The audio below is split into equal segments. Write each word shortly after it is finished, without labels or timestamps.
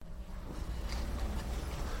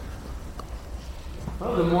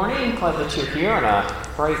Well, good morning. Glad that you're here on a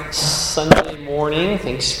bright Sunday morning.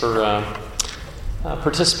 Thanks for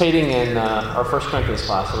participating in our First Corinthians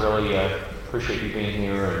class. I really appreciate you being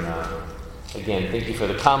here. And again, thank you for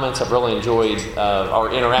the comments. I've really enjoyed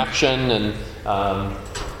our interaction. And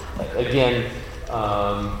again,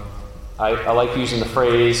 I like using the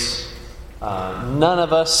phrase, none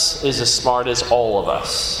of us is as smart as all of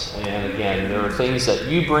us. And again, there are things that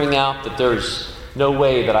you bring out that there's no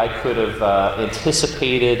way that I could have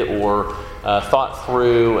anticipated or thought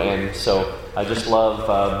through, and so I just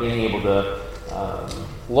love being able to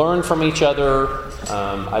learn from each other.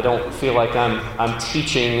 I don't feel like I'm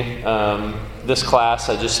teaching this class.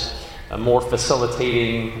 I'm more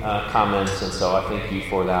facilitating comments, and so I thank you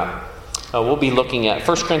for that. We'll be looking at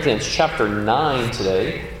 1 Corinthians chapter 9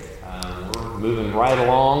 today. We're moving right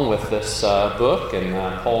along with this book and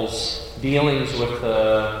Paul's dealings with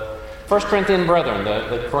First Corinthian brethren,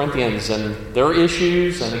 the Corinthians, and their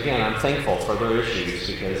issues. And again, I'm thankful for their issues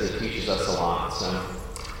because it teaches us a lot. So,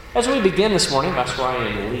 as we begin this morning, I've asked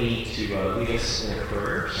Ryan Lee to lead us in a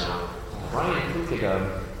prayer. So, Ryan, if we could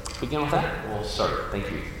begin with that, we'll start.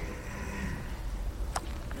 Thank you.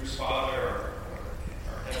 Dear Father,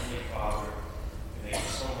 our Heavenly Father, thank you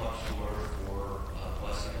so much, Lord, for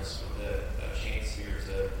blessing us with a chance here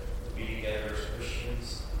to be together as Christians.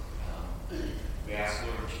 We ask,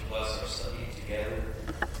 Lord, that you bless our study together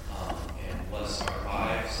and bless our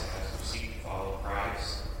lives as we seek to follow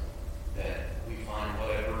Christ, that we find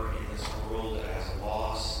whatever in this world as a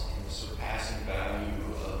loss in the surpassing value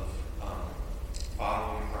of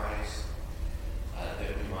following Christ,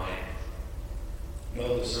 that we might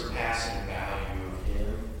know the surpassing value of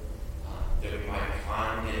Him, that we might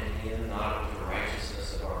find in Him not only the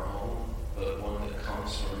righteousness of our own, but one that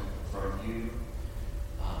comes from you.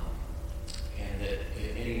 And that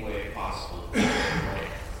in any way possible, we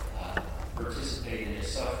might participate in His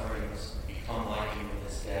sufferings, become like Him in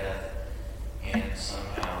His death, and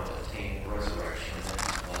somehow attain the resurrection that He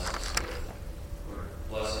blessed us with. Lord,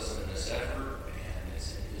 bless us in this effort, and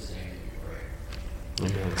it's in His name that we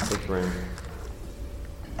pray. Amen. Thank you, Ryan.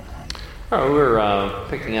 All right, we're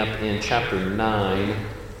picking up in chapter 9.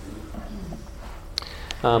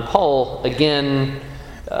 Paul, again,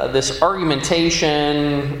 this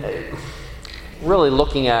argumentation, really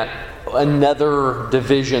looking at another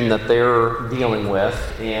division that they're dealing with.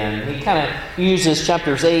 And he kind of uses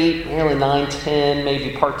chapters 8, really 9, 10,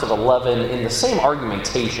 maybe parts of 11 in the same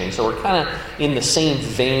argumentation. So we're kind of in the same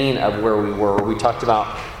vein of where we were. We talked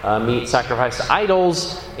about meat sacrifice to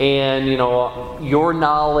idols, and your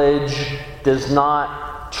knowledge does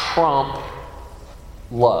not trump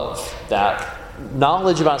love. That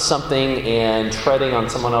knowledge about something and treading on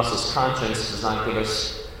someone else's conscience does not give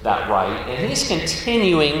us that right. And he's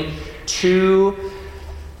continuing to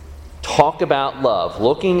talk about love,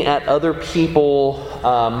 looking at other people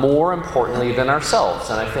more importantly than ourselves.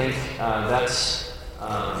 And I think that's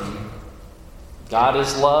God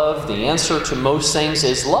is love. The answer to most things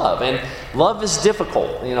is love. And love is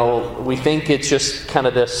difficult. We think it's just kind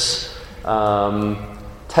of this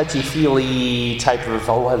touchy-feely type of,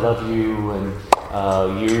 oh, I love you, and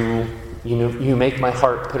you make my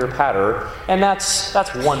heart pitter-patter. And that's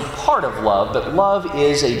one part of love, but love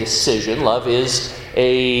is a decision. Love is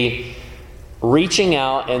a reaching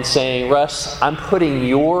out and saying, Russ, I'm putting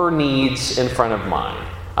your needs in front of mine.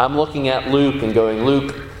 I'm looking at Luke and going,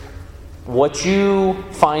 Luke, what you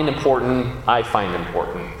find important, I find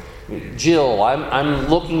important. Jill, I'm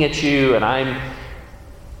looking at you and I'm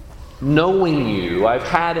knowing you. I've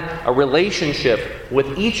had a relationship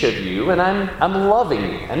with each of you, and I'm loving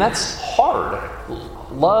you. And that's hard.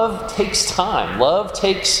 Love takes time. Love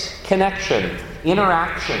takes connection,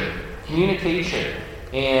 interaction, communication.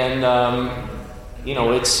 And,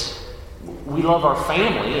 we love our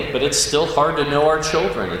family, but it's still hard to know our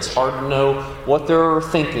children. It's hard to know what they're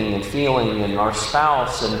thinking and feeling, and our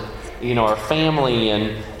spouse and, our family,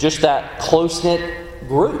 and just that close-knit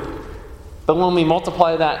group. But when we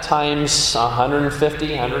multiply that times 150,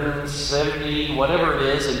 170, whatever it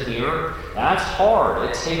is in here, that's hard.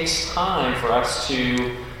 It takes time for us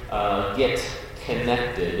to get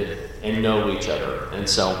connected and know each other. And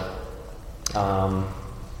so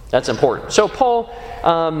that's important. So Paul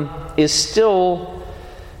is still,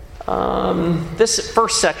 this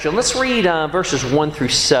first section, let's read verses 1 through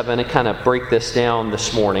 7 and kind of break this down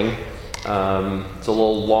this morning. It's a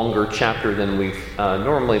little longer chapter than we've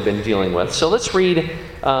normally been dealing with. So let's read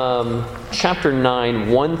chapter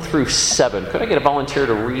 9, 1 through 7. Could I get a volunteer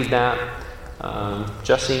to read that?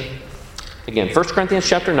 Jesse? Again, 1 Corinthians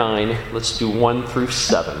chapter 9, let's do 1 through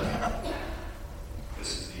 7.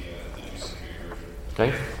 This is the New Century Version.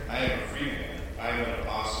 Okay. I am a free man. I am an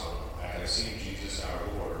apostle. I have seen Jesus our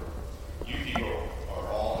Lord. You people are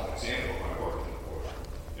all an example of my work in the Lord.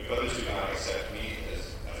 If others do not accept me as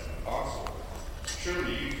an apostle,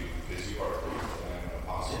 surely you do, because you are proof that I am an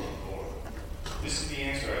apostle of the Lord. This is the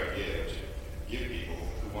answer I give people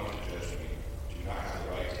who want to judge me. Do not have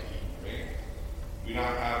the right to eat and drink. Do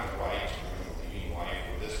not have the right to bring a leading wife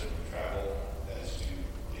for this when you travel, as do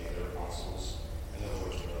the other apostles and the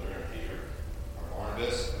Lord's brother and Peter. Are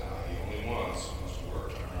Barnabas and I the only ones who must work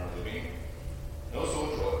to earn our living? No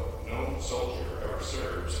soldier ever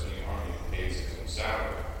serves in the army and pays his own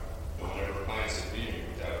salary. No one ever plants a vineyard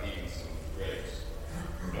without eating some of the grapes.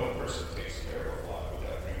 No person takes care of a flock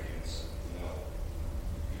without drinking some milk.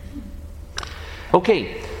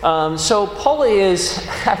 Okay, so Paul is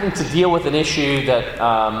having to deal with an issue that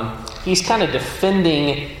he's kind of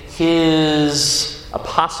defending his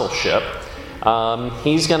apostleship.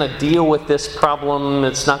 He's going to deal with this problem.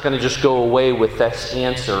 It's not going to just go away with this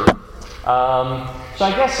answer. So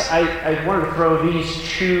I guess I wanted to throw these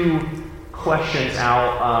two questions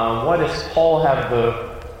out. What does Paul have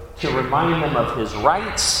to remind them of his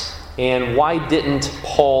rights, and why didn't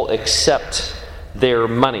Paul accept their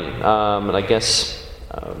money? And I guess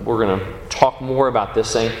we're going to talk more about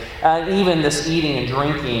this thing. Even this eating and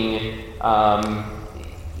drinking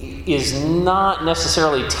is not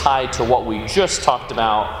necessarily tied to what we just talked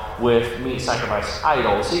about with meat sacrifice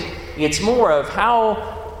idols. It's more of how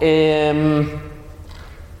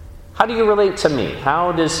do you relate to me?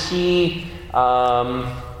 How does he?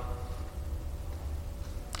 How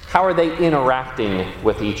are they interacting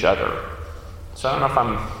with each other? So I don't know if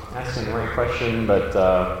I'm asking the right question, but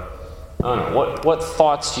I don't know. What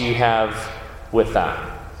thoughts do you have with that?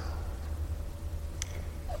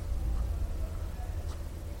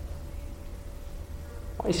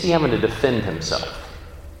 Why is he having to defend himself?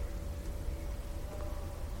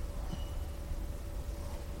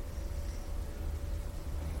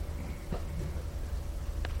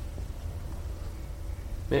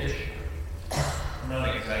 Mitch? I'm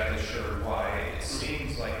not exactly sure why. It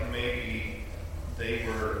seems like maybe they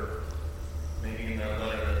were, maybe in that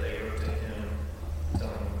letter that they wrote to him,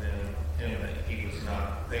 telling him that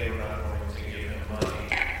they were not going to give him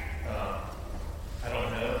money. I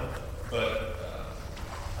don't know, but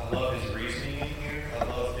I love his reasoning in here. I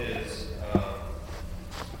love his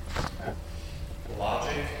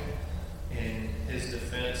logic in his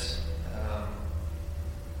defense.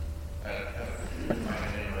 I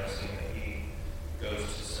find it interesting that he goes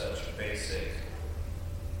to such basic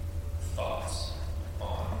thoughts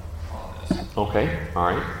on this. Okay, all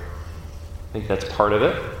right. I think that's part of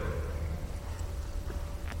it.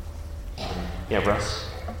 Yeah, Russ?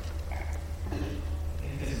 I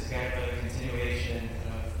think this is kind of a continuation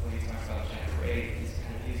of when he talks about chapter 8. He's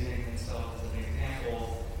kind of using himself as an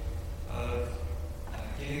example of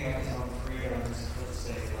giving up his own freedom for the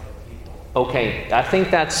sake of other people. Okay, I think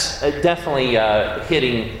that's definitely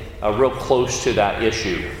hitting real close to that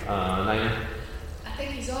issue. Naina? I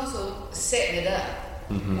think he's also setting it up.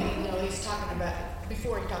 Mm-hmm. And, he's talking about,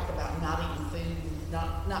 before he talked about not eating food,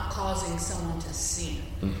 not causing someone to sin.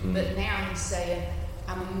 Mm-hmm. But now he's saying,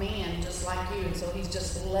 I'm a man just like you. And so he's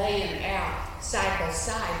just laying out side by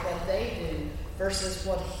side what they do versus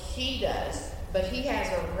what he does. But he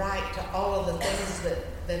has a right to all of the things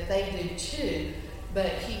that they do too.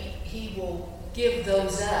 But he will give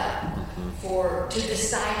those up to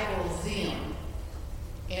disciple them.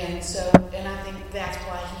 And I think that's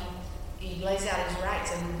why he lays out his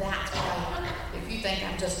rights, and that's why if you think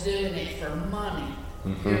I'm just doing it for money,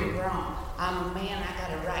 you're wrong. I'm a man, I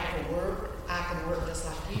got a right to work. I can work just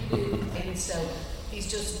like you do. And so he's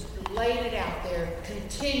just laid it out there,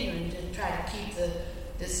 continuing to try to keep the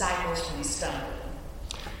disciples from stumbling.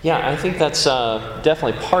 Yeah, I think that's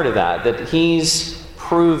definitely part of that he's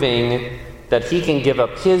proving that he can give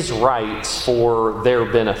up his rights for their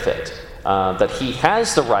benefit. That he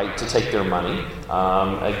has the right to take their money.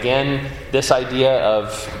 Again, this idea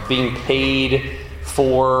of being paid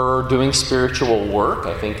for doing spiritual work,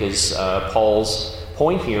 I think, is Paul's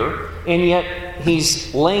point here. And yet,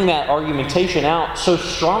 he's laying that argumentation out so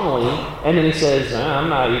strongly, and then he says, I'm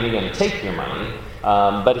not even going to take your money.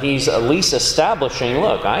 But he's at least establishing,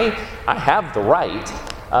 look, I have the right.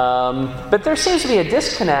 But there seems to be a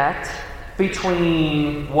disconnect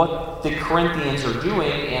between what the Corinthians are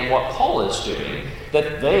doing and what Paul is doing,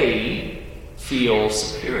 that they feel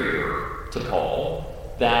superior to Paul,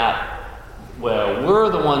 that, well, we're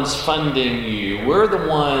the ones funding you, we're the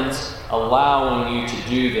ones allowing you to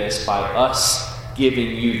do this by us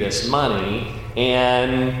giving you this money,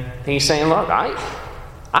 and he's saying, look, I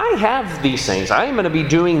have these things, I am going to be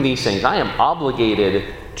doing these things, I am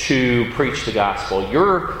obligated to preach the gospel.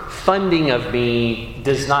 Your funding of me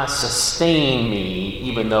does not sustain me,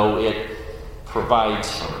 even though it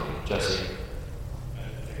provides for me. Jesse? I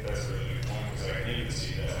think that's a really good point, because I can even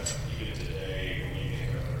see that even today when you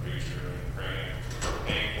think of a preacher and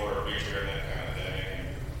paying for a preacher and that kind of thing.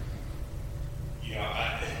 You know,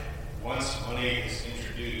 once money is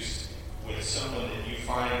introduced with someone that you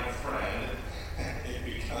find a friend, it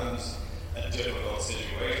becomes a difficult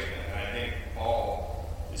situation. And I think Paul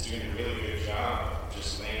is doing a really good job of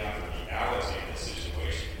just laying out the reality of the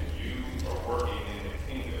situation. When you are working in the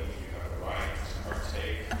kingdom, you have the right to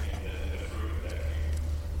partake in the fruit of that kingdom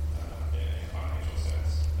in a financial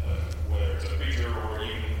sense. Whether it's a preacher or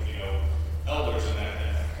even, elders and that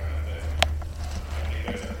kind of thing. I think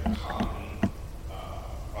that's a common,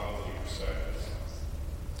 probably perspective.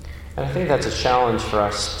 And I think that's a challenge for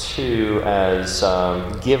us too, as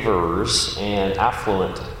givers and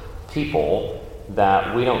affluent people,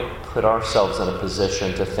 that we don't put ourselves in a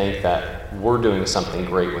position to think that we're doing something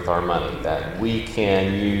great with our money, that we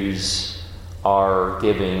can use our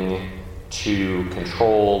giving to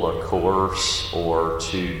control or coerce or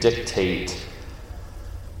to dictate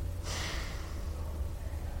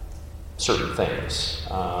certain things.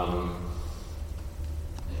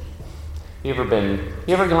 You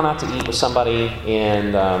ever gone out to eat with somebody,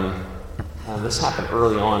 and this happened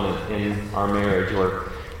early on in our marriage, where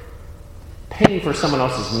paying for someone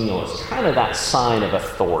else's meal is kind of that sign of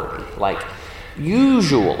authority. Like,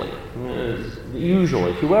 usually,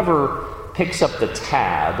 whoever picks up the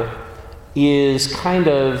tab is kind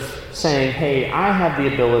of saying, hey, I have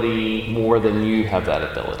the ability more than you have that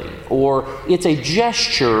ability. Or it's a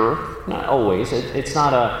gesture, not always, it's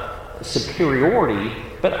not a superiority,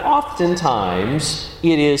 but oftentimes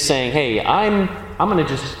it is saying, hey, I'm gonna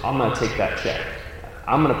take that check.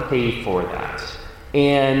 I'm gonna pay for that.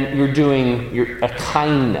 And you're doing a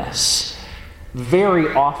kindness.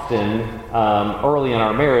 Very often, early in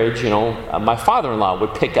our marriage, my father-in-law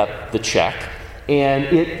would pick up the check, and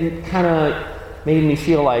it kind of made me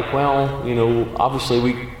feel like, well,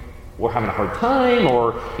 obviously we're having a hard time,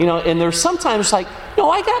 or, and there's sometimes like, no,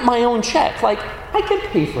 I got my own check. Like, I can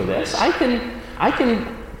pay for this. I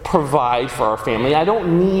can provide for our family. I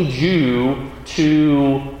don't need you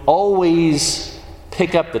to always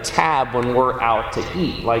pick up the tab when we're out to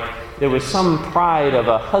eat. Like, there was some pride of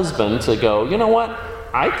a husband to go, you know what,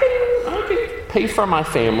 I can pay for my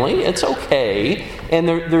family, it's okay. And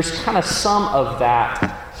there's kind of some of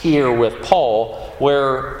that here with Paul,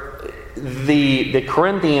 where the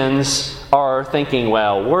Corinthians are thinking,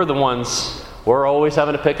 well, we're always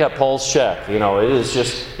having to pick up Paul's check.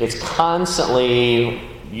 It's constantly,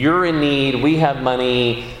 you're in need, we have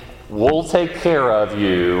money, we'll take care of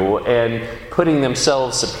you, and putting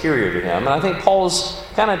themselves superior to him. And I think Paul's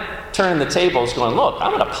kind of turning the tables, going, look,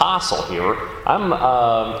 I'm an apostle here.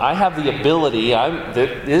 I have the ability.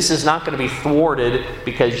 This is not going to be thwarted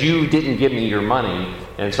because you didn't give me your money.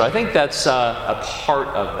 And so I think that's a part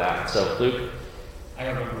of that. So, Luke? I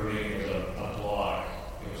remember reading a blog.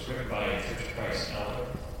 It was written by a Church of Christ elder.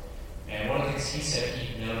 And one of the things he said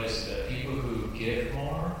he noticed that people who give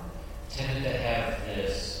more tended to have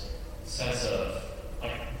this sense of,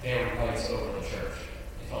 like, their rights over the church.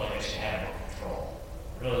 They felt like they should have more control.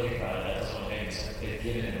 Really think about it, that doesn't make any sense. They've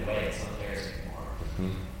given it away, it's not theirs anymore.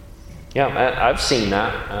 Mm-hmm. Yeah, I've seen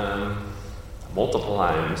that multiple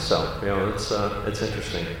times, so, it's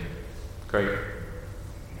interesting. Great.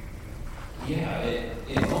 Yeah,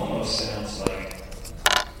 it almost sounds like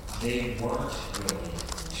they weren't willing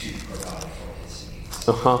to provide for his needs.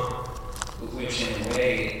 Uh-huh. Which in a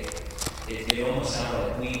way, it almost sounds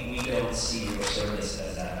like we don't see your service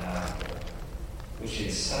as that valuable, which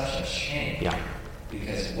is such a shame. Yeah.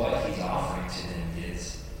 Because what he's offering to them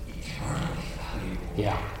is eternally valuable.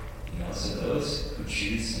 Yeah. So those who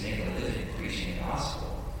choose to make a living preaching the gospel,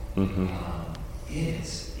 Mm-hmm. it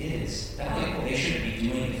is valuable. They shouldn't be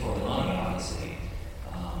doing it for the money, obviously.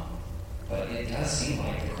 But it does seem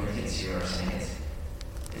like the Corinthians here are saying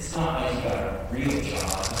it's not like you got a real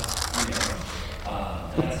job,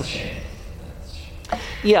 and that's a shame.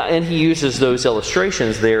 Yeah, and he uses those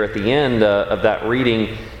illustrations there at the end of that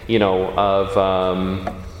reading, of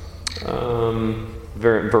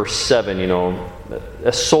verse 7,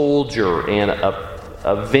 a soldier and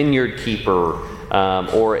a vineyard keeper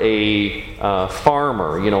or a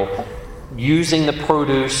farmer, using the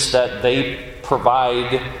produce that they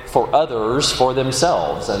provide for others for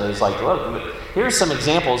themselves. And it's like, look, here's some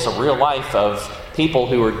examples of real life of people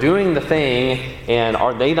who are doing the thing, and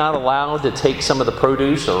are they not allowed to take some of the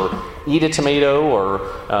produce or eat a tomato or,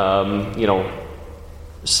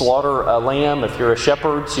 slaughter a lamb if you're a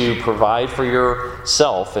shepherd to provide for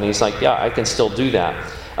yourself. And he's like, yeah, I can still do that.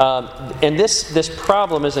 And this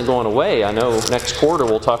problem isn't going away. I know next quarter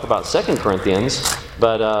we'll talk about 2 Corinthians,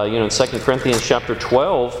 but in 2 Corinthians chapter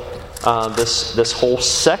 12, this whole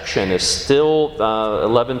section is still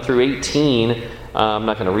 11 through 18. I'm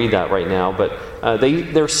not going to read that right now, but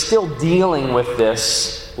they're still dealing with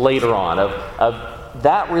this later on of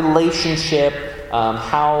that relationship.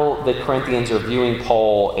 How the Corinthians are viewing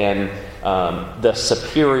Paul and the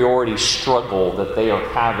superiority struggle that they are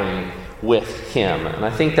having with him. And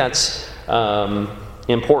I think that's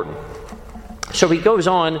important. So he goes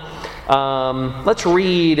on. Let's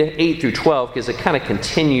read 8 through 12 because it kind of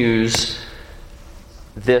continues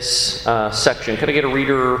this section. Could I get a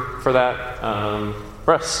reader for that?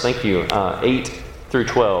 Russ, thank you. 8 through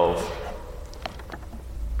 12.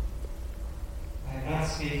 I am not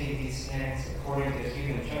speaking these things according to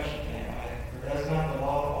human judgment, am I? For does not the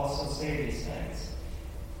law also say these things?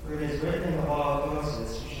 For it is written in the law of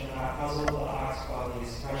Moses, you shall not muzzle the ox while he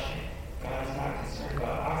is threshing. God is not concerned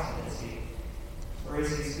about oxen, is he? Or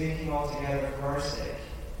is he speaking altogether for our sake?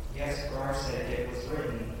 Yes, for our sake it was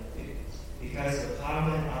written, because the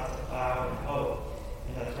plowman ought to plow in hope,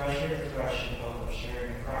 and the thresher to thresh in hope of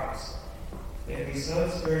sharing the crops. If we sow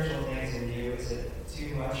spiritual things in you, is it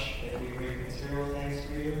too much if we reap material things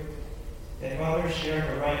for you? If others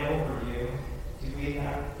share the right over you, do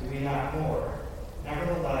we not more?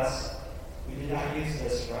 Nevertheless, we do not use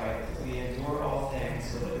this right, but we endure all things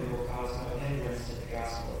so that we will cause no hindrance to the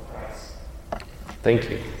gospel of Christ. Thank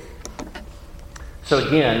you. So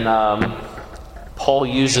again, Paul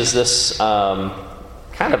uses this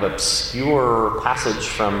kind of obscure passage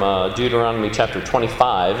from Deuteronomy chapter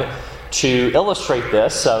 25 to illustrate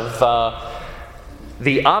this of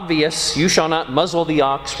the obvious, you shall not muzzle the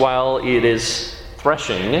ox while it is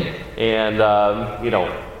threshing. And,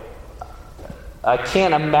 I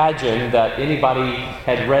can't imagine that anybody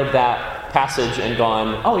had read that passage and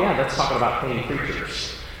gone, oh yeah, that's talking about clean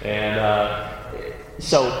creatures. And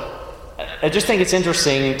so I just think it's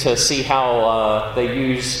interesting to see how they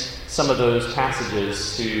use some of those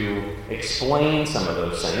passages to explain some of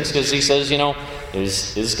those things. Because he says,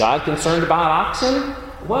 is God concerned about oxen?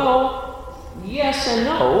 Well, yes and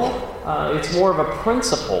no. It's more of a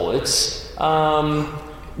principle. It's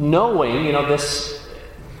knowing,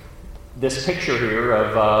 this picture here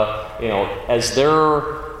of, as they're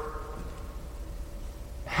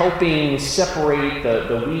helping separate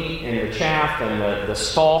the wheat and the chaff and the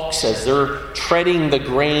stalks, as they're treading the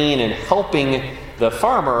grain and helping the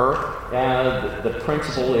farmer, the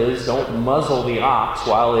principle is don't muzzle the ox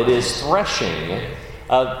while it is threshing.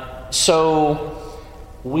 So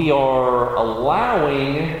we are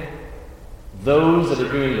allowing those that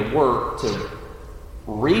are doing the work to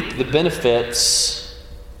reap the benefits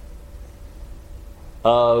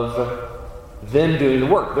of them doing the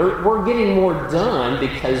work. We're getting more done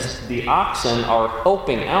because the oxen are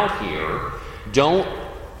helping out here. Don't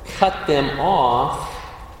cut them off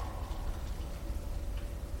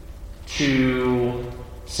to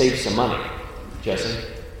save some money. Jesse?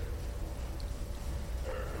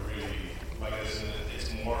 Really like this,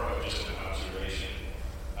 it's more of just an observation.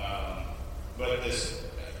 But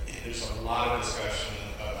there's a lot of discussion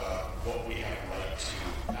about what we have right to.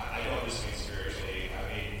 I don't just mean spiritually.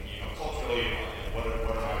 I mean, culturally, what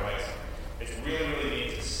are my rights? It's really, really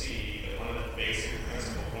neat to see that one of the basic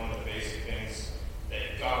principles, one of the basic things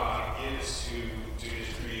that God gives to His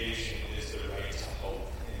creation is the right to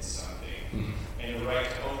hope in something. Mm-hmm. And the right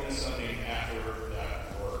to hope in something after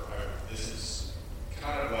that work. This is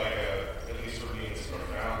kind of like at least for me, it's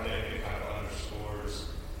profound thing. It kind of underscores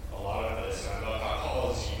a lot of this. And I love how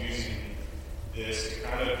Paul is using this to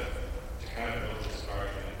kind of build this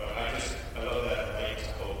argument. But I love that right to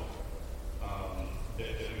hope that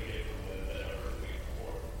we get from the effort we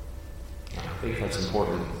before. I think that's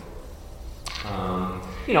important.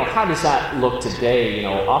 How does that look today?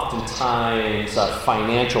 Oftentimes a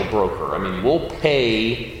financial broker. We'll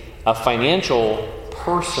pay a financial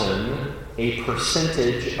person a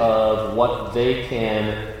percentage of what they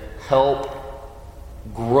can help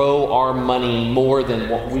grow our money more than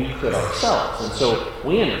what we could ourselves. And so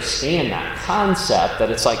we understand that concept that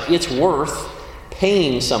it's worth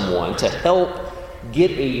paying someone to help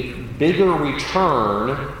get a bigger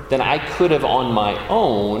return than I could have on my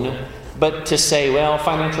own. But to say, well,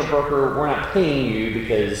 financial broker, we're not paying you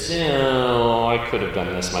because, I could have done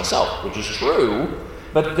this myself, which is true.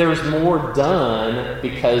 But there's more done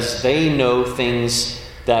because they know things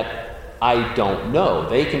that I don't know.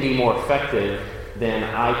 They can be more effective than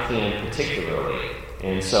I can particularly.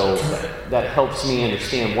 And so that helps me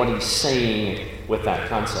understand what he's saying with that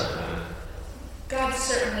concept, man? God's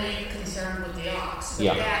certainly concerned with the ox, but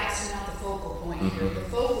Yeah. that's not the focal point here. The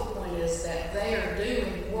focal point is that they are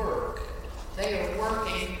doing work. They are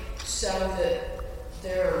working so that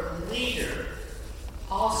their leader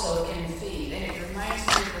also can feed. And it reminds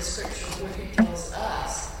me of the scriptures where he tells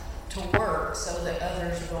us to work so that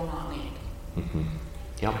others will not need.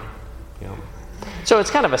 Yep. So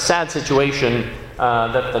it's kind of a sad situation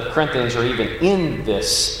that the Corinthians are even in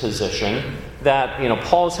this position, that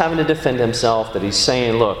Paul's having to defend himself, that he's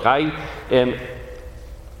saying, look, I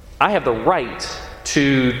have the right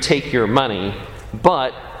to take your money,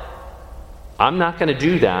 but I'm not going to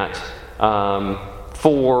do that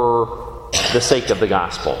for the sake of the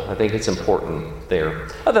gospel. I think it's important there.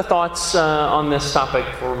 Other thoughts on this topic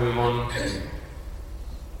before we move on?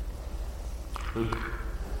 Luke?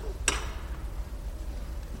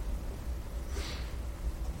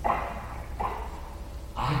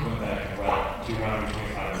 I went back to Deuteronomy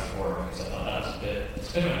 25 and 4 because I thought that was it's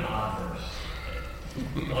a bit of an odd verse.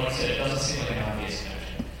 Like I said, it doesn't seem like an obvious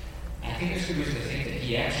connection. I think there's good reason to think that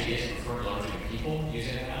he actually is referring largely to people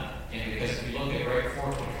using that. And because if you look at right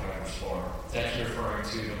before 25 verse 4, it's actually referring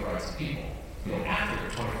to the rights of people. You go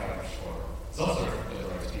after 25 verse 4, it's also referring to the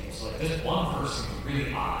rights of people. So like this one verse seems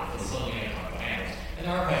really odd. It's only going to talk about animals. And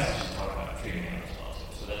there are passages that talk about treating animals also.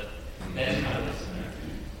 So that is kind of this in there.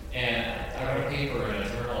 And I wrote a paper in a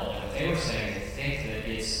journal, and what they were saying, they think that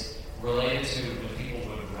it's related to when people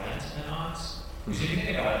would rent an ox. So if you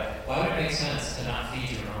think about it, why would it make sense to not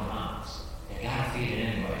feed your own ox? You gotta feed it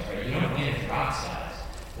anyways, right? You don't win if your ox dies.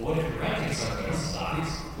 But what if you're renting somebody else's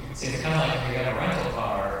ox? See, it's kind of like when you have a rental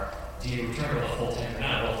car, do you return with a full tank or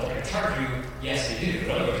not? Well, if they're going to charge you, yes, they do.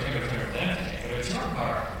 But otherwise, you're going to return with an empty tank. But if it's your own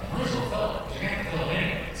car, you might as well fill it, because you're going to have to fill it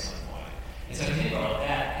anyway at some point. And so if you think about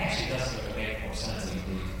that, it actually does sort of make more sense.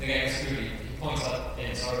 The guy he points out in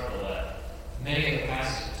his article that many of the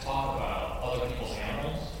passages talk about other people's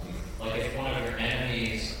animals. Like if one of your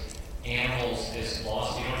enemy's animals is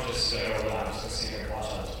lost, you don't just say, oh, I'm just going to sit here and watch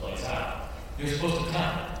how this plays out. You're supposed to tell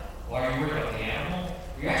them. Why are you worried about the animal?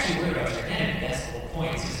 You're actually worried about your enemy. That's the whole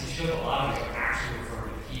point. Is to show that a lot of these are actually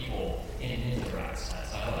referring to people in an indirect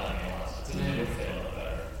sense. I thought that made a lot of sense. And then it would fit a little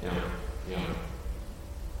better. Yeah.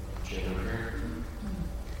 Jim over here.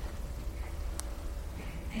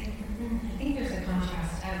 I think there's a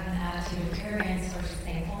contrast of an attitude of arrogance versus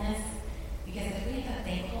thankfulness. Because if we have a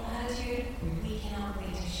thankful attitude, we cannot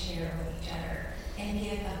wait to share with each other and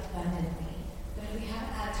give abundantly. But if we have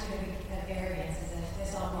an attitude of arrogance, as if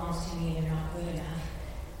this all belongs to me and you're not good enough,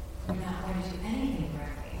 we're not going to do anything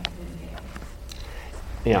correctly with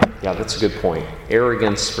you. Yeah, that's a good point.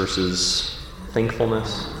 Arrogance versus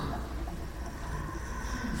thankfulness.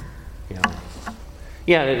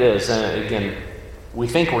 Yeah, it is. Again, we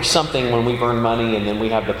think we're something when we've earned money, and then we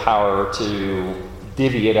have the power to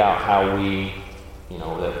divvy it out how we,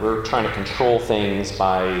 that we're trying to control things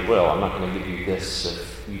by, well, I'm not going to give you this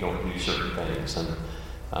if you don't do certain things.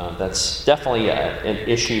 And that's definitely an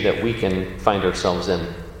issue that we can find ourselves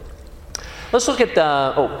in. Let's look at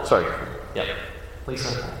Yep.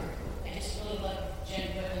 Lisa. I just really love Jen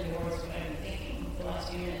putting into words what I've been thinking the last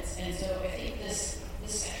few minutes. And so I think this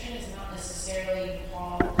section is not necessarily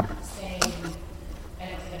Paul saying, I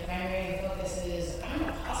don't think the primary focus is, I'm an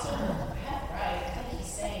apostle, I have the right. I think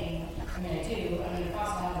he's saying, I do, I'm an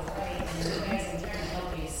apostle, I have the right. And you guys, I'm trying to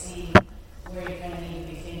help you see where you're going to need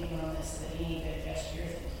to be thinking on this, that you need to adjust your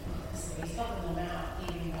thinking on this. So he's helping them out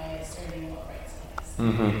even by asserting what rights he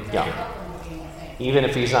has. Yeah. Even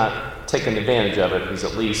if he's not taking advantage of it, he's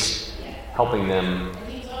at least helping them.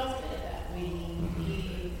 And he was always good at that. He knew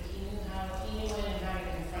when and how to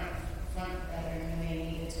confront rather when they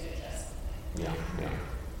needed to adjust. Yeah.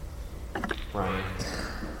 Ryan.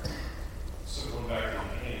 So going back to the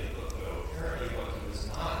beginning of the book, though, apparently what he was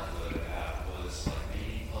not good at was like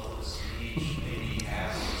maybe public speech, maybe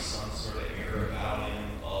having some sort of air about him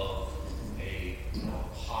of a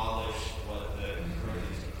polished, what the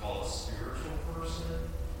Corinthians would call a spiritual person.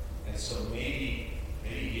 And so maybe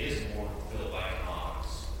he is more built like an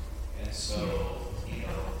ox. And so, it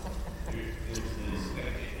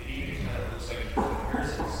even kind of looks like he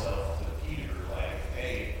compares himself to Peter, like,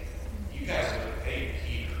 hey, you guys would have paid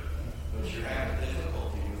Peter, but you're having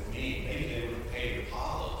difficulty with me. Maybe they would have paid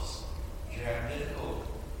Apollos, but you're having difficulty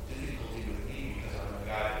with me because I'm a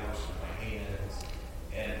guy that works with my hands,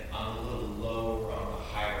 and I'm a little lower on the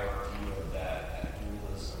hierarchy of that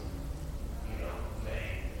dualism,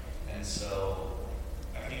 vein. And so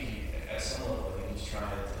I think at some level, he's trying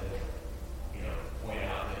to,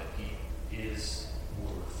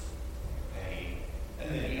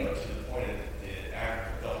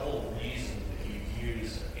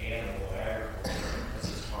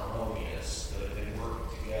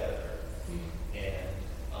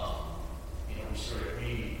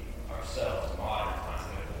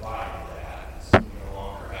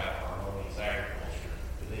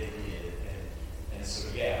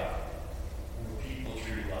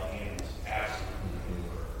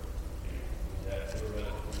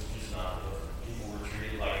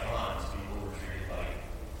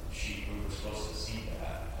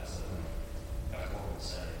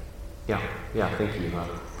 Yeah, thank you. I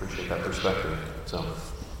appreciate that perspective. So,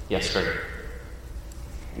 yes, Greg.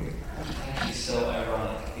 It's actually so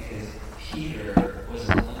ironic because Peter was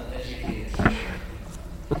an uneducated fisherman,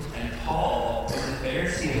 and Paul was a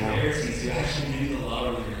Pharisee of Pharisees who actually knew the law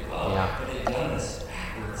really, really well, Yeah. but had done this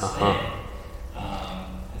backwards Uh-huh. thing.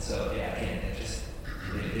 And so, yeah, again, it just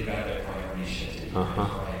they got their priorities shifted. Uh-huh.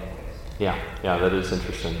 Yeah, that is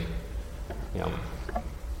interesting. Yeah.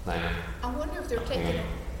 Diana. I wonder if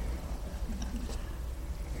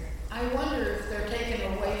they're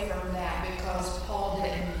taking away from that because Paul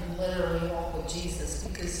didn't literally walk with Jesus,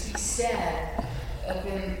 because he said up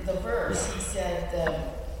in the verse, he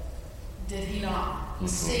said, did he not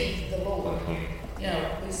see the Lord? You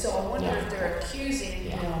know, so I wonder if they're accusing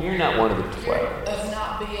him You're not one of the 12. of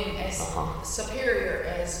not being as superior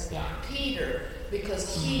as Peter,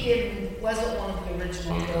 because he wasn't one of the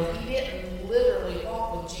original 12. He didn't literally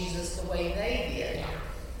walk with Jesus the way they did.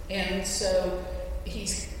 And so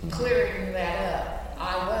he's clearing that up.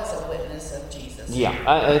 I was a witness of Jesus. Yeah,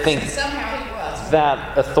 I think somehow he was.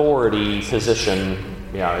 That authority position,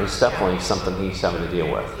 is definitely something he's having to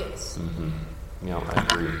deal with. Yes. Mm-hmm. I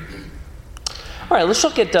agree. All right, let's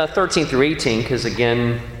look at 13 through 18, because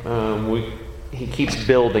again, he keeps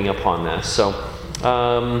building upon this. So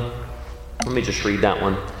let me just read that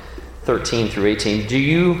one, 13 through 18. Do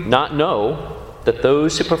you not know that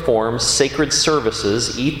those who perform sacred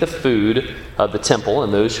services eat the food of the temple,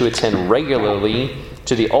 and those who attend regularly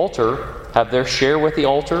to the altar have their share with the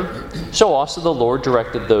altar? So also the Lord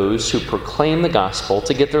directed those who proclaim the gospel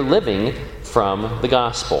to get their living from the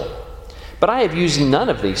gospel. But I have used none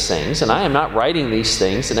of these things, and I am not writing these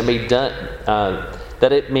things, that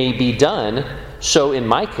it may be done so in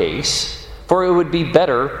my case, for it would be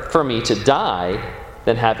better for me to die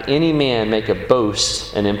than have any man make a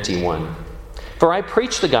boast an empty one. For I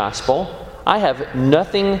preach the gospel, I have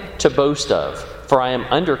nothing to boast of, for I am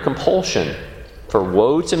under compulsion. For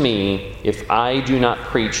woe to me if I do not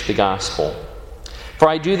preach the gospel. For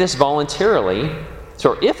I do this voluntarily,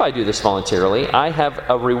 so if I do this voluntarily, I have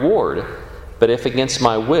a reward. But if against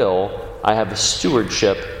my will, I have a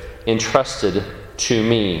stewardship entrusted to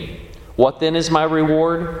me. What then is my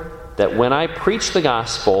reward? That when I preach the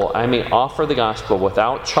gospel, I may offer the gospel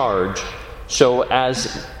without charge, so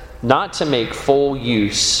as not to make full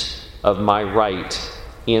use of my right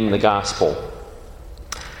in the gospel.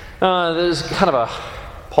 There's kind of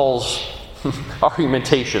Paul's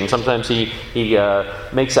argumentation. Sometimes he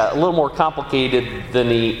makes that a little more complicated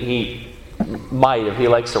than he might if he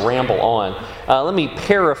likes to ramble on. Let me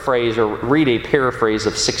paraphrase or read a paraphrase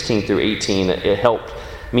of 16 through 18. It helped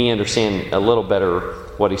me understand a little better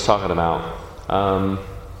what he's talking about.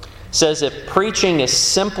 Says, if preaching is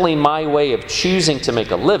simply my way of choosing to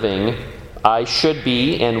make a living, I should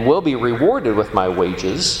be and will be rewarded with my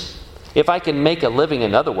wages. If I can make a living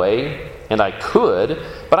another way, and I could,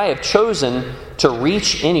 but I have chosen to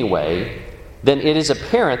reach anyway, then it is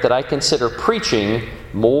apparent that I consider preaching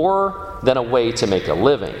more than a way to make a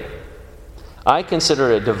living. I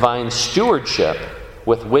consider it a divine stewardship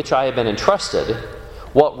with which I have been entrusted.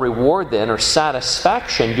 What reward then or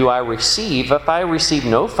satisfaction do I receive if I receive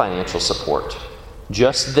no financial support?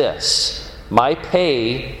 Just this: my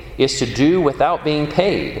pay is to do without being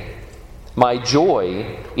paid. My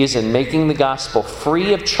joy is in making the gospel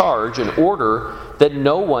free of charge in order that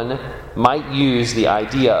no one might use the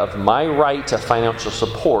idea of my right to financial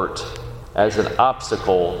support as an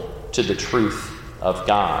obstacle to the truth of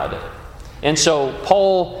God. And so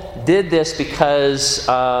Paul did this because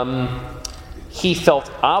he felt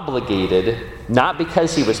obligated, not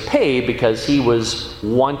because he was paid, because he was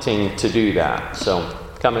wanting to do that. So,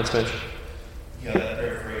 comments, Mitch? Yeah, that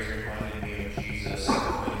paraphrase reminded me of Jesus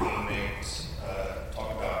when he makes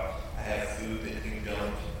talk about, I have food that you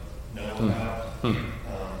don't know about.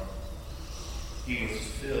 He was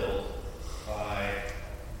filled by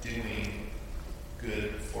doing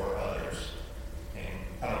good for others.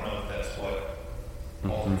 And I don't know if that's what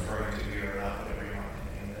Paul's referring to here or not, but it reminded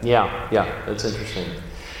me of that. Yeah, that's interesting.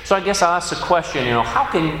 So I guess I'll ask the question, how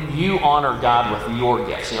can you honor God with your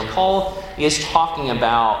gifts? Paul is talking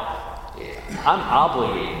about, I'm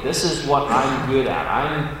obligated. This is what I'm good at.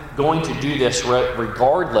 I'm going to do this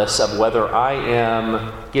regardless of whether I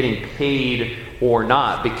am getting paid or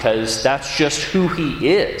not, because that's just who he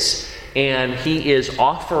is. And he is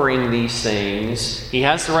offering these things. He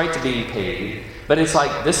has the right to be paid, but it's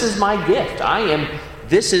like, this is my gift.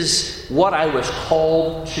 This is what I was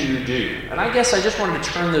called to do. And I guess I just wanted to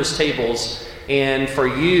turn those tables. And for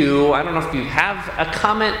you, I don't know if you have a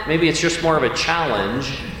comment. Maybe it's just more of a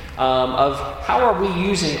challenge of how are we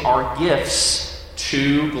using our gifts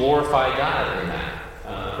to glorify God in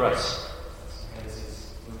that. Russ?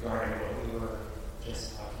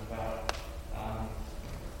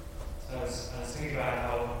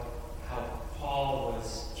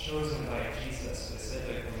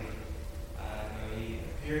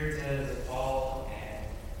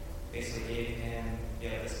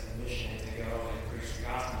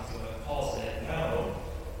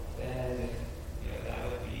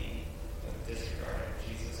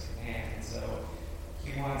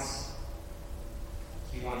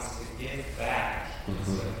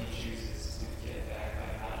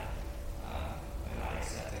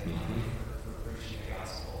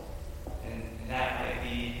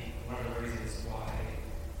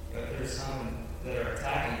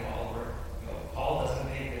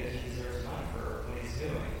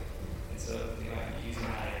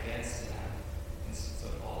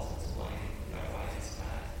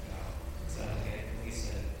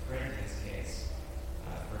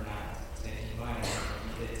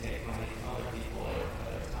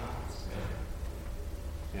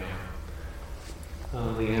 Yeah.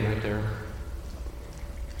 Leanne, right there.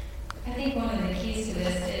 I think one of the keys to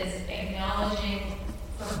this is acknowledging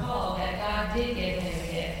for Paul that God did give him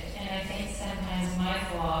a gift. And I think sometimes my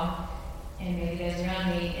flaw, and maybe those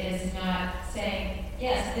around me, is not saying,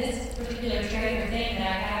 yes, this particular trait or thing that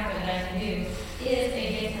I have or that I can do is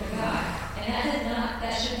a gift from God. And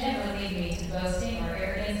that should never lead me to boasting or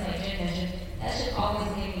arrogance, like Jim mentioned. That should always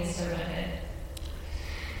lead me to servanthood.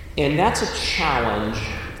 And that's a challenge,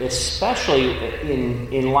 especially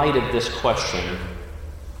in light of this question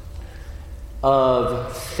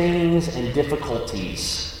of things and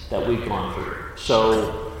difficulties that we've gone through.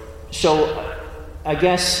 So I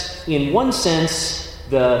guess in one sense,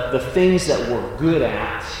 the things that we're good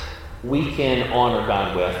at, we can honor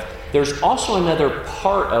God with. There's also another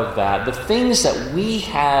part of that, the things that we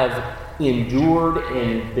have endured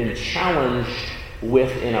and been challenged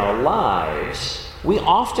with in our lives. We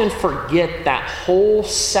often forget that whole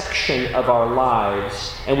section of our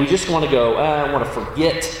lives, and we just want to go, I want to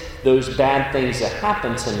forget those bad things that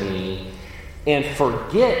happened to me, and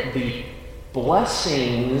forget the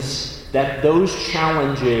blessings that those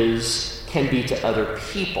challenges can be to other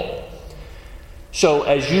people. So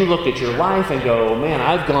as you look at your life and go, man,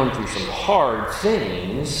 I've gone through some hard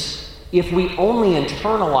things, if we only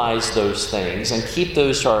internalize those things and keep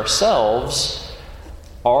those to ourselves,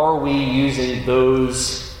 are we using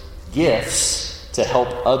those gifts to help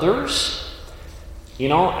others? You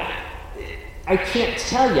know, I can't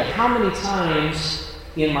tell you how many times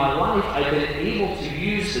in my life I've been able to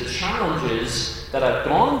use the challenges that I've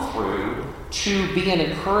gone through to be an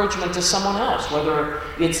encouragement to someone else, whether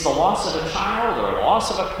it's the loss of a child or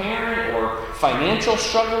loss of a parent or financial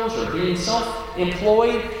struggles or being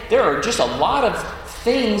self-employed. There are just a lot of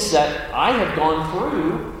things that I have gone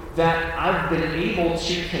through that I've been able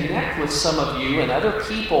to connect with some of you and other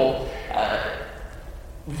people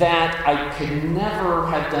that I could never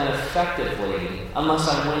have done effectively unless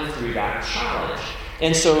I went through that challenge.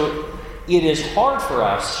 And so it is hard for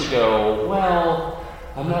us to go, well,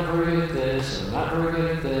 I'm not very good at this, I'm not very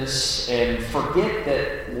good at this, and forget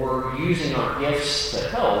that we're using our gifts to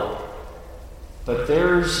help. But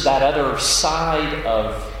there's that other side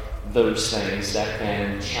of those things that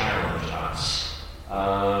can challenge us.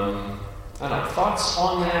 I don't know, thoughts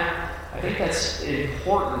on that? I think that's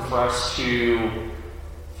important for us to,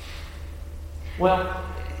 well,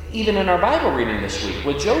 even in our Bible reading this week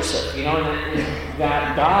with Joseph, you know,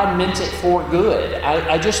 that God meant it for good.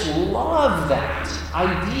 I just love that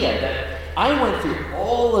idea that I went through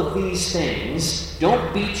all of these things.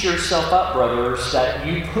 Don't beat yourself up, brothers, that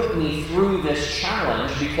you put me through this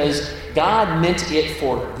challenge, because God meant it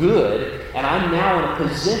for good, and I'm now in a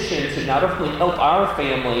position to not only help our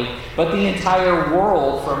family, but the entire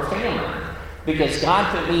world from famine. Because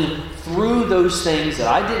God put me through those things that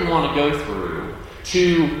I didn't want to go through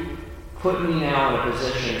to put me now in a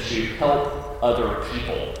position to help other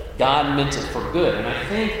people. God meant it for good. And I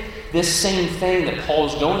think this same thing that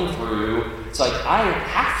Paul's going through, it's like, I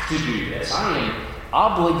have to do this. I am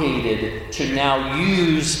obligated to now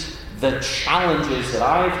use the challenges that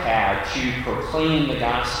I've had to proclaim the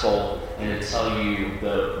gospel and to tell you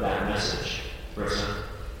that message. Brissa?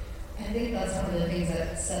 I think that's one of the things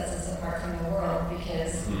that sets us apart from the world,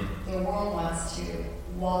 because the world wants to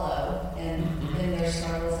wallow in their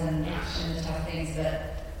struggles and the tough things,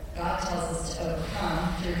 but God tells us to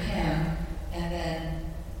overcome through Him and then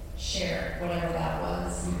share whatever that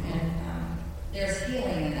was. And there's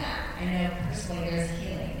healing in that. I know personally there's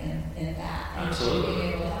healing in that. Absolutely.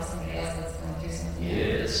 Being able to help somebody else that's going through something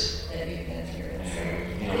that you've been through. And so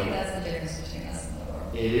I think that's the difference between us and the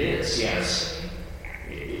world. It is, yes.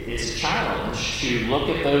 It's a challenge to look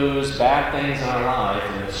at those bad things in our life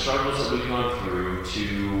and the struggles that we've gone through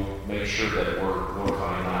to make sure that we're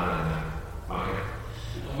glorifying God in that. Okay.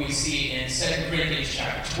 We see in 2 Corinthians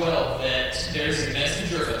chapter 12 that there's a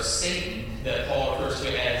messenger of Satan that Paul refers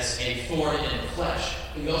to as a thorn in the flesh.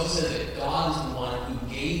 But he also says that God is the one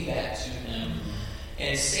who gave that to him.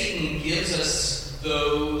 And Satan gives us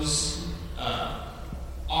those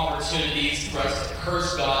opportunities for us to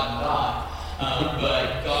curse God and die.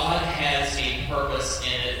 But God has a purpose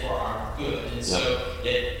in it for our good. And so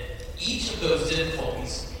each of those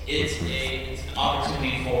difficulties, it's an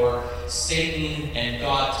opportunity for Satan and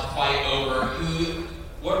God to fight over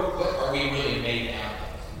what are we really made out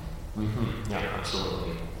of. Mm-hmm. Yeah,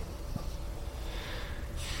 absolutely.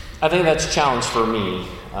 I think that's a challenge for me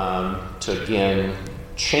to, again,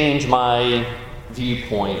 change my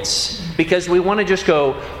viewpoints, because we want to just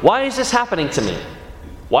go, why is this happening to me?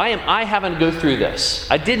 Why am I having to go through this?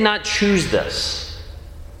 I did not choose this.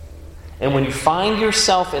 And when you find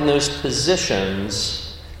yourself in those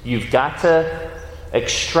positions, You've got to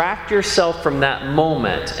extract yourself from that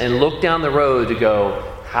moment and look down the road to go,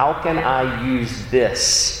 how can I use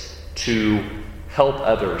this to help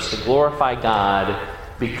others, to glorify God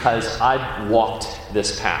because I've walked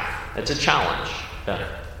this path? It's a challenge. Yeah.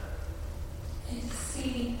 And to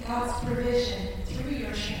see God's provision through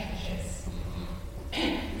your challenges.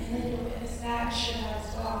 And then you'll witness that and share that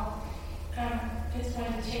as well. It's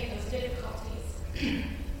when you take those difficulties.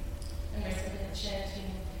 And there's some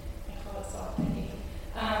chanting, I call it soft thinking,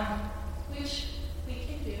 which we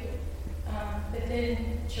can do, but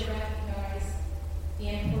then to recognize the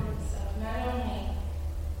importance of not only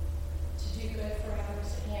to do good for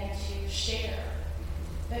others and to share,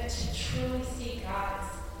 but to truly see God's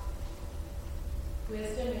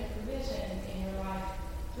wisdom and provision in your life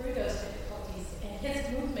through those difficulties and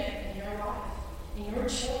His movement in your life and your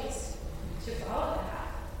choice to follow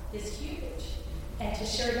that is huge. And to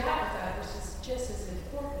share that with others is just as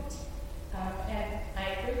important. And I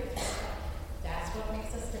agree with you. That's what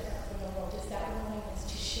makes us different from the world, is that willingness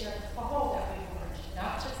to share all that we've learned,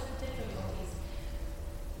 not just the difficulties,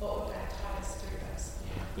 but what God taught us through those.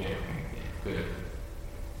 Yeah. Good.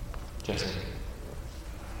 Jesse.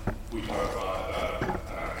 We talk a lot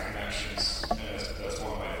about connections, and that's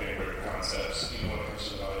one of my favorite concepts, when it comes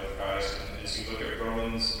to the body of Christ. And as you look at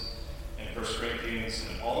Romans and 1 Corinthians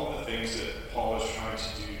and all of the things that Paul is trying to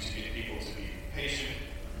do to get people to be patient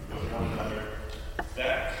with one another,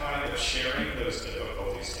 that kind of sharing those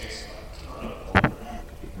difficulties takes a ton of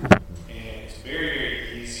vulnerability. And it's very,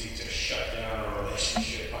 very easy to shut down a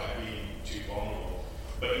relationship by being too vulnerable.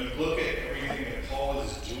 But you look at everything that Paul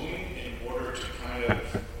is doing in order to kind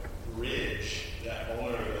of bridge that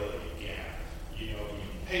vulnerability gap. Being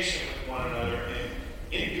patient with one another, and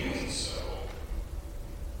in doing so,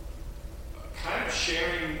 kind of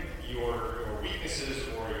sharing your weaknesses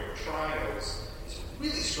or your trials is a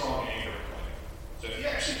really strong anchor point. So if you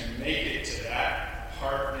actually make it to that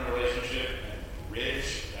part in a relationship and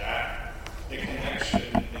bridge that, the connection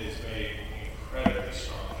is made incredibly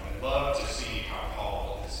strong. And I love to see how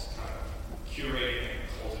Paul is kind of curating and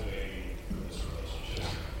cultivating this relationship.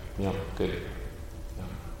 Yeah, good. Yeah.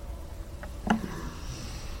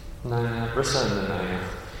 Rissa and then Naya.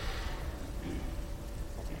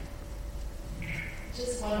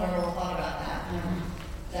 Just one more little thought about that.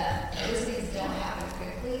 That those things don't happen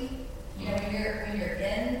quickly. When you're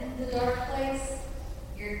in the dark place,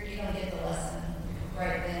 you don't get the lesson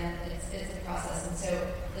right then. It's a process, and so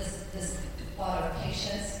this thought of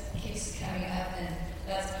patience keeps coming up, and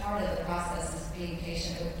that's part of the process, is being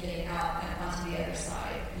patient with getting out and onto the other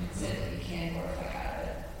side, so that you can glorify God.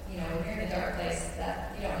 But when you're in the dark place,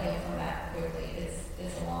 that you don't heal from that quickly. It's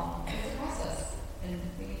a process, and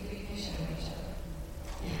we need to be patient with each other.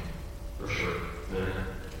 For sure.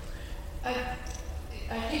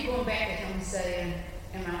 I keep going back to him saying,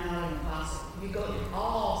 am I not an apostle? You go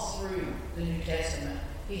all through the New Testament,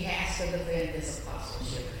 he has to defend his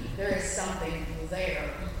apostleship. There is something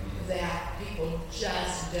there that people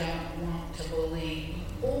just don't want to believe.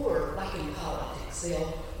 Or, like in politics,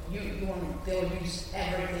 they'll use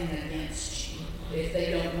everything against you if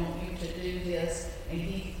they don't want you to do this. And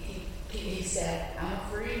he said, I'm a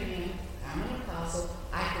free man, I'm an apostle,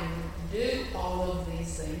 I can do all of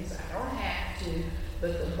these things, I don't have to,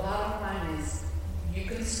 but the bottom line is, you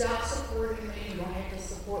can stop supporting me, you don't have to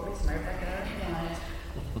support me, as a matter of fact, I already done it,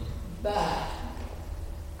 but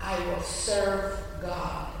I will serve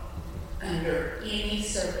God under any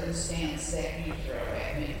circumstance that you throw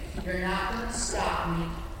at me. You're not going to stop me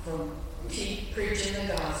from preaching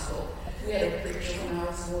the gospel. We had a preacher when I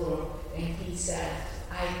was little, and he said,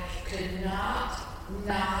 I could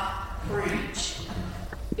not preach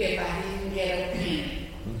if I didn't get a penny.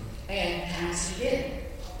 And times he didn't.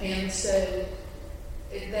 And so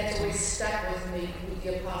that's always stuck with me with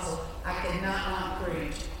the apostle. I could not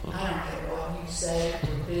preach. I don't care what you say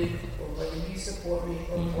or do, or whether you support me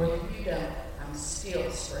or whether you don't. I'm still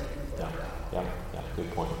spreading the word of God. Yeah,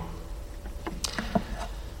 good point.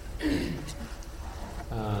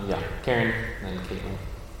 Karen and then Caitlin.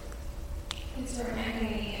 It's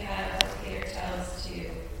reminding me of what Peter tells to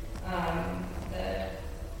the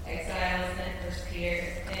exiles in 1 Peter.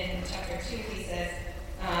 In chapter 2, he says,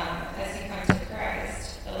 as you come to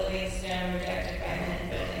Christ, a living stone rejected by men,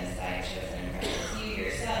 but in his sight chosen and precious, you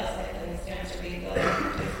yourselves, like living stones, are being built into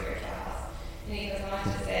a spiritual house. And he goes on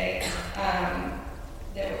to say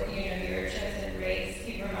that you're a chosen race.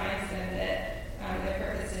 He reminds them that the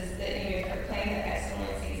purpose is that you may proclaim the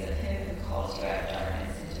excellencies of him who calls you out of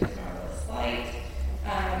darkness into his marvelous light.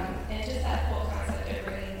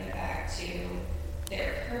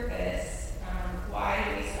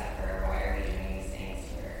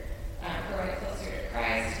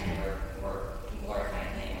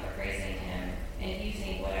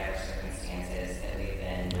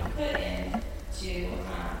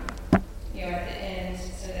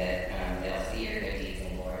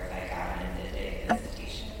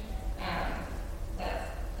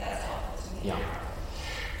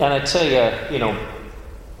 And I tell you,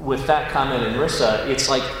 with that comment in Marissa, it's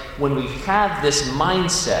like when we have this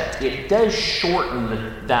mindset, it does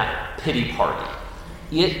shorten that pity party.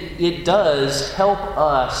 It does help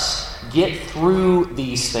us get through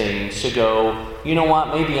these things to go, you know what,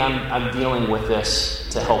 maybe I'm dealing with this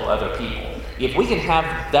to help other people. If we can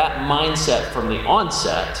have that mindset from the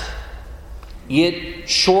onset, it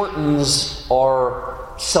shortens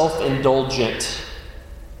our self-indulgent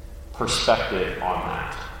perspective on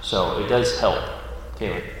that. So it does help.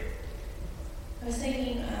 Kaylee. I was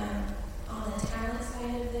thinking on the talent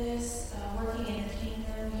side of this, working in the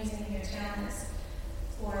kingdom, using your talents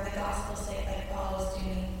for the gospel's sake, like Paul was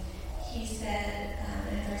doing. He said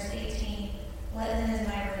in verse 18, "What then is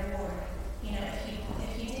my reward?"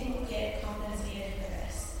 If he didn't get compensated for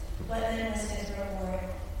this, what then was his reward?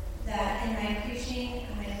 That in my preaching,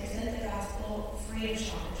 I might present the gospel free of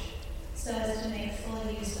charge, so as to make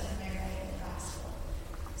full use of my right of the gospel.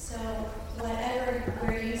 So whatever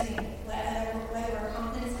we're using, whether we're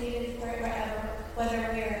compensated for it, whether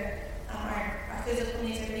we're our physical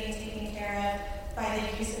needs are being taken care of by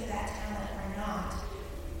the use of that talent or not,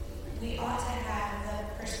 we ought to have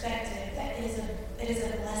the perspective that it is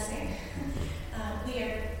a blessing. We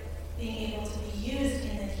are being able to be used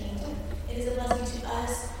in the kingdom. It is a blessing to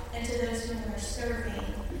us and to those whom we're serving,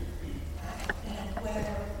 whether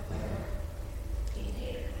we're being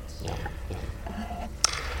paid or not. Yeah.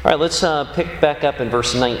 All right, let's pick back up in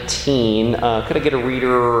verse 19. Could I get a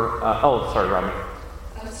reader? Sorry, Robin.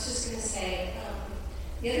 I was just going to say,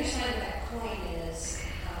 the other side of that coin is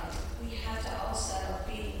we have to also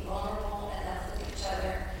be vulnerable enough with each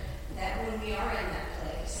other that when we are in that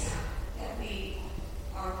place, that we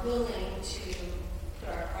are willing to put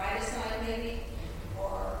our pride aside maybe,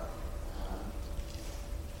 or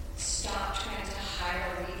stop trying to hide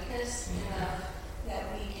our weakness enough that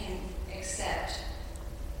we can accept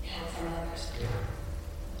help from others.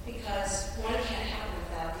 Because one can't happen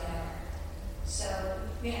without the other. So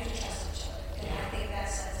we have to trust each other. And I think that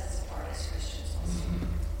sets us apart as Christians also.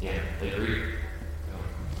 Yeah, I agree.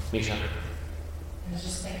 Misha? I was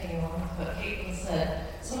just thinking along with what Caitlin said.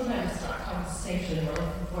 Sometimes it's not compensation we're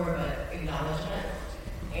looking for, but acknowledgement.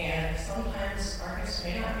 And sometimes our gifts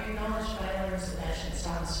may not be acknowledged by others, and that should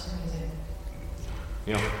stop us from using.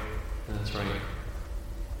 Yeah, that's right.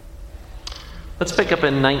 Let's pick up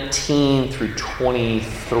in 19 through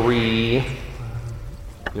 23. You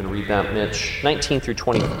going to read that, Mitch? 19 through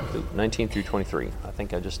 23. I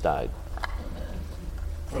think I just died.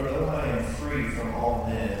 For though I am free from all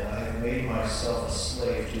men, I have made myself a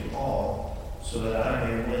slave to all, so that I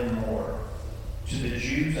may win more. To the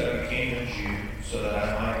Jews I became a Jew, so that I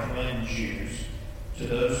might win Jews. To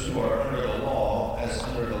those who are under the law, as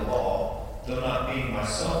under the law, though not being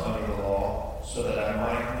myself under the law, so that I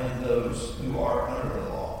might win those who are under the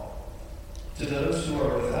law. To those who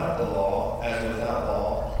are without the law, as without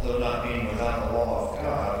law, though not being without the law of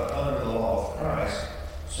God, but under the law of Christ,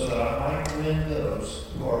 so that I might win those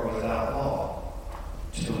who are without law.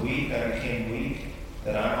 To the weak I became weak,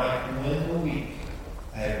 that I might win the weak.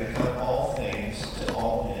 I have become all things to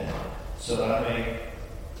all men, so that I may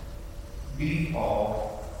be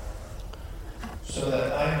all. So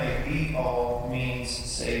that I may be all means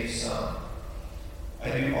save some. I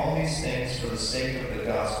do all these things for the sake of the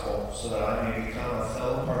gospel, so that I may become a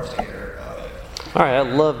fellow partaker of it. All right, I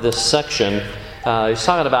love this section. He's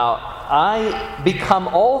talking about, I become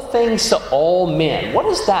all things to all men. What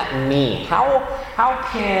does that mean? How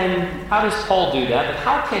does Paul do that? But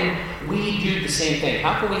how can we do the same thing?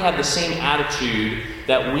 How can we have the same attitude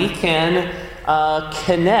that we can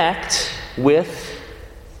connect with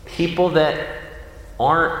people that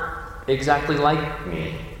aren't exactly like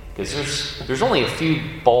me? Because there's only a few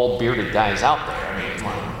bald bearded guys out there. I mean, come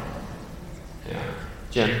on. Yeah.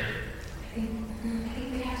 Jen? I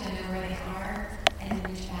think we have to know where they are and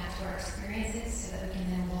then reach back to our experiences so that we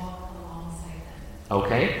can then walk alongside them.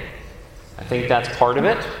 Okay. I think that's part of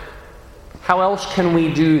it. How else can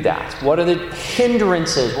we do that? What are the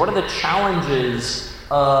hindrances? What are the challenges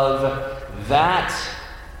of that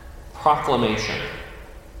proclamation?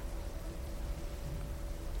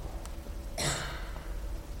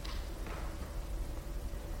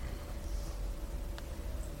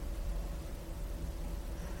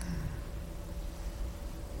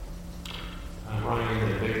 Ryan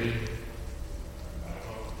and Vicky. I don't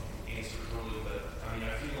know if the answer really, but I mean,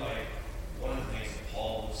 I feel like one of the things that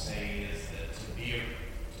Paul was saying is that to be a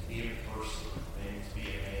person and to be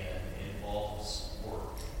a man involves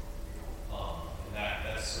work. And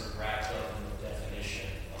that's sort of wrapped up in the definition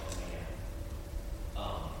of a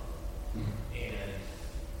man. And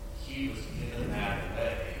he was given that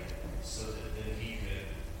away so that then he could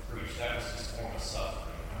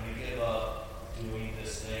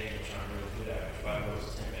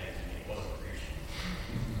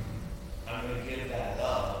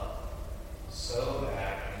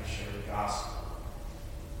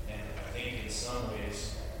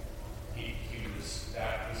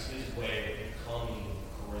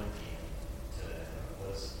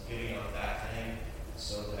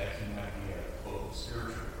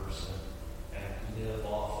spiritual person and live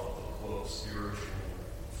off of the quote spiritual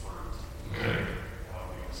fruit. Okay.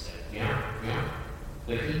 However you say it. Yeah.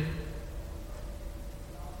 Vicky? I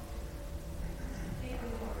think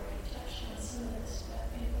we've already touched on some of this, but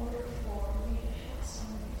in order for me to help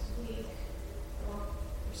someone who's weak, or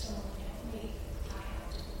for someone to help me, I have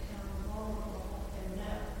to become vulnerable and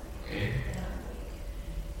know Okay. that I'm weak.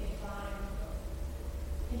 If I'm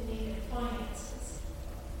in need of finances,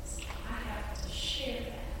 I have to share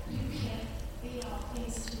that. You can't be all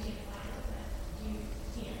things to me if I know that you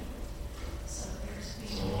can't. So there's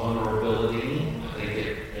So being vulnerability, I think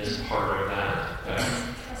it is part of that. Okay.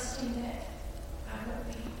 trusting that I won't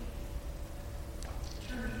be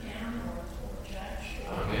turned down or judged.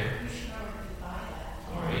 Okay. You should already buy that.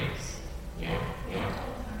 All right. Yeah. We don't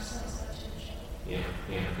hold ourselves up to each other.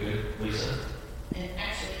 Yeah. Good. Lisa? And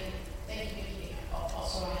actually, thank you, Vicki.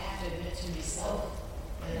 Also, I have to admit to myself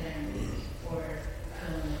that I'm weak or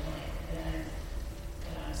fill in the blank,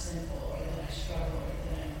 that I'm sinful or that I struggle or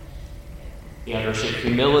that I'm. Yeah, there's a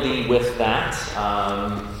humility with that.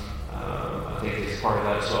 I think it's part of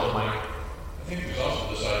that as well, Mike. I think there's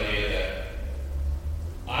also this idea that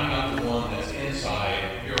I'm not the one that's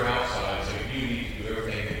inside, you're outside, so you need to do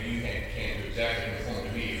everything that you can to exactly conform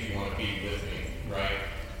to me if you want to be with me, right?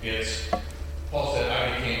 It's, Paul said,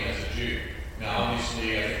 I became as a Jew. Now,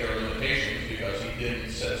 obviously, I think there are limitations because he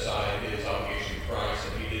didn't set aside his obligation to Christ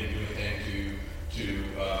and he didn't do anything to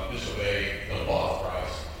disobey the law of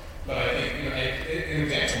Christ. But I think, an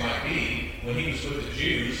example might be when he was with the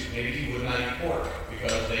Jews, maybe he would not eat pork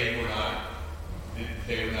because they would not eat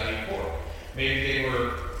pork. Maybe they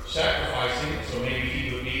were sacrificing, so maybe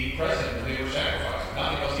he would be present when they were sacrificing.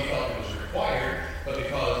 Not because he felt it was required, but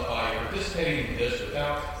because by participating in this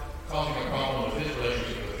without causing a problem with his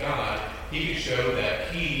relationship with God, he could show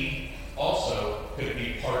that he also could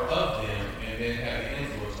be part of them and then have the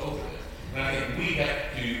influence over them. And I think we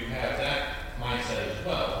have to have that mindset as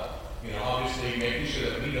well. Obviously making sure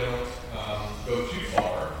that we don't go too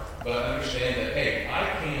far, but understand that, hey, I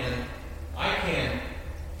can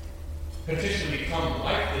potentially become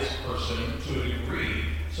like this person to a degree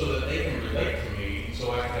so that they can relate to me, and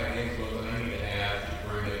so I can have the influence that I need to have to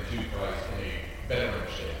bring them to Christ in a better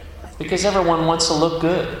understanding. Because everyone wants to look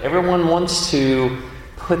good. Everyone wants to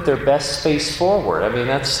put their best face forward. I mean,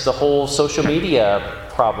 that's the whole social media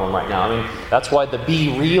problem right now. I mean, that's why the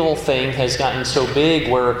Be Real thing has gotten so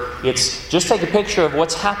big, where it's just take a picture of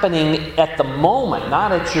what's happening at the moment,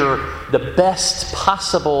 not at the best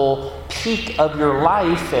possible peak of your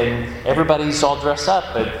life, and everybody's all dressed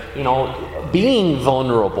up. But, being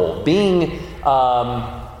vulnerable, being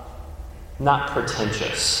not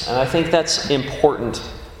pretentious. And I think that's important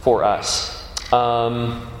for us.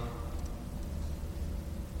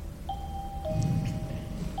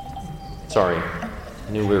 Sorry.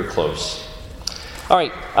 Knew we were close. All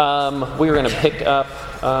right, we're going to pick up,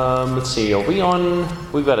 let's see,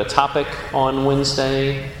 we've got a topic on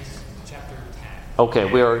Wednesday. Chapter 10. Okay,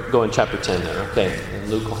 we are going chapter 10 there. Okay, and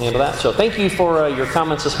Luke will handle that. So thank you for your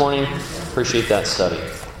comments this morning. Appreciate that study.